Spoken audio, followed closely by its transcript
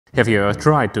Have you ever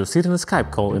tried to sit in a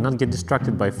Skype call and not get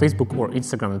distracted by Facebook or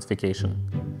Instagram notification?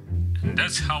 And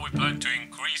that's how we plan to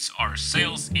increase our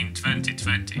sales in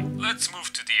 2020. Let's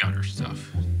move to the other stuff.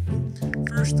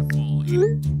 First of all,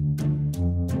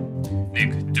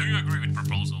 Nick, do you agree with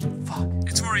proposal? Fuck.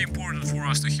 It's very important for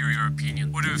us to hear your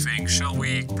opinion. What do you think? Shall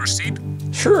we proceed?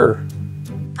 Sure.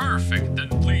 Perfect. Then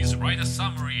please write a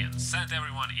summary and send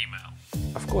everyone email.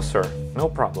 Of course, sir. No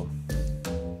problem.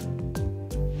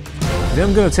 Then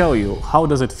I'm gonna tell you how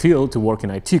does it feel to work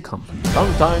in IT company.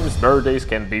 Sometimes birthdays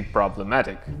can be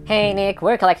problematic. Hey Nick,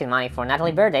 we're collecting money for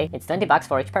Natalie's birthday. It's $20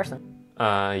 for each person.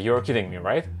 You're kidding me,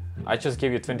 right? I just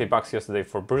gave you $20 yesterday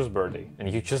for Bruce's birthday,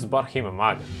 and you just bought him a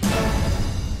mug.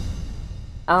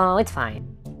 Oh, it's fine.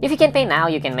 If you can pay now,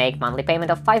 you can make monthly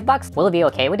payment of $5. Will it be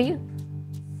okay with you?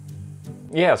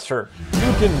 Yeah, sure.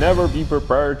 You can never be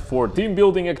prepared for team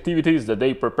building activities that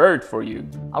they prepared for you.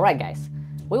 Alright guys,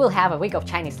 we will have a week of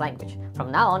Chinese language. From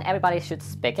now on, everybody should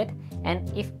speak it, and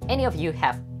if any of you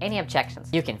have any objections,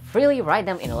 you can freely write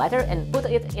them in a letter and put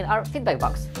it in our feedback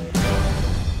box.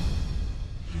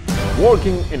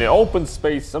 Working in an open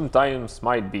space sometimes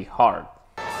might be hard.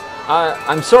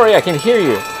 I'm sorry, I can hear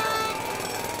you.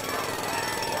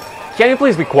 Can you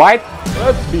please be quiet?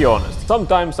 Let's be honest,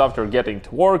 sometimes after getting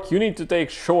to work, you need to take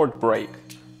a short break.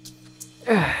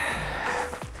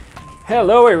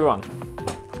 Hello everyone.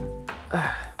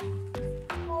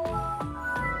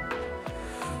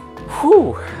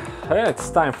 Whew, it's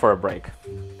time for a break.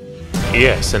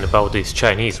 Yes, and about this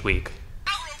Chinese week.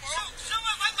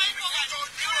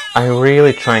 I'm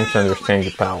really trying to understand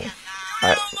you, pal.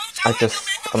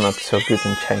 I'm not so good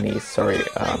in Chinese, sorry.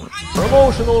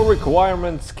 Promotional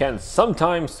requirements can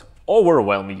sometimes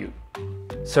overwhelm you.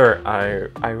 Sir,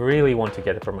 I really want to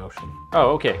get a promotion. Oh,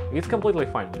 okay, it's completely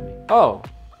fine with me. Oh,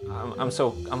 I'm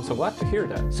so glad to hear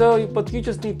that. So, but you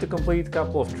just need to complete a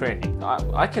couple of training.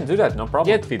 I can do that, no problem.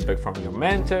 Get feedback from your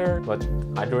mentor, but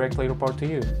I directly report to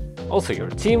you. Also, your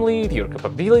team lead, your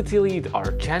capability lead,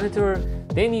 our janitor,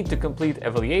 they need to complete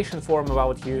evaluation form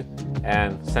about you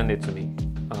and send it to me.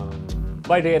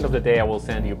 By the end of the day, I will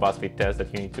send you a BuzzFeed test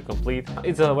that you need to complete.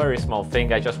 It's a very small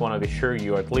thing, I just want to be sure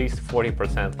you're at least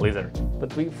 40% lizard.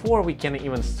 But before we can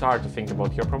even start to think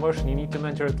about your promotion, you need to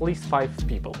mentor at least 5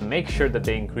 people. Make sure that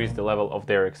they increase the level of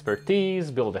their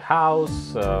expertise, build a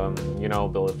house,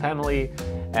 build a family,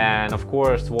 and of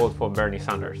course vote for Bernie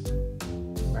Sanders.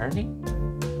 Bernie?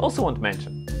 Also want to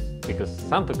mention, because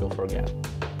some people forget,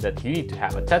 that you need to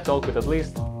have a TED Talk with at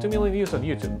least 2 million views on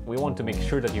YouTube. We want to make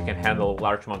sure that you can handle a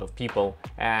large amount of people,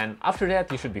 and after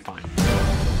that you should be fine.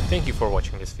 Thank you for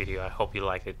watching this video. I hope you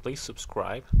liked it. Please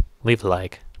subscribe, leave a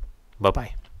like. Bye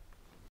bye.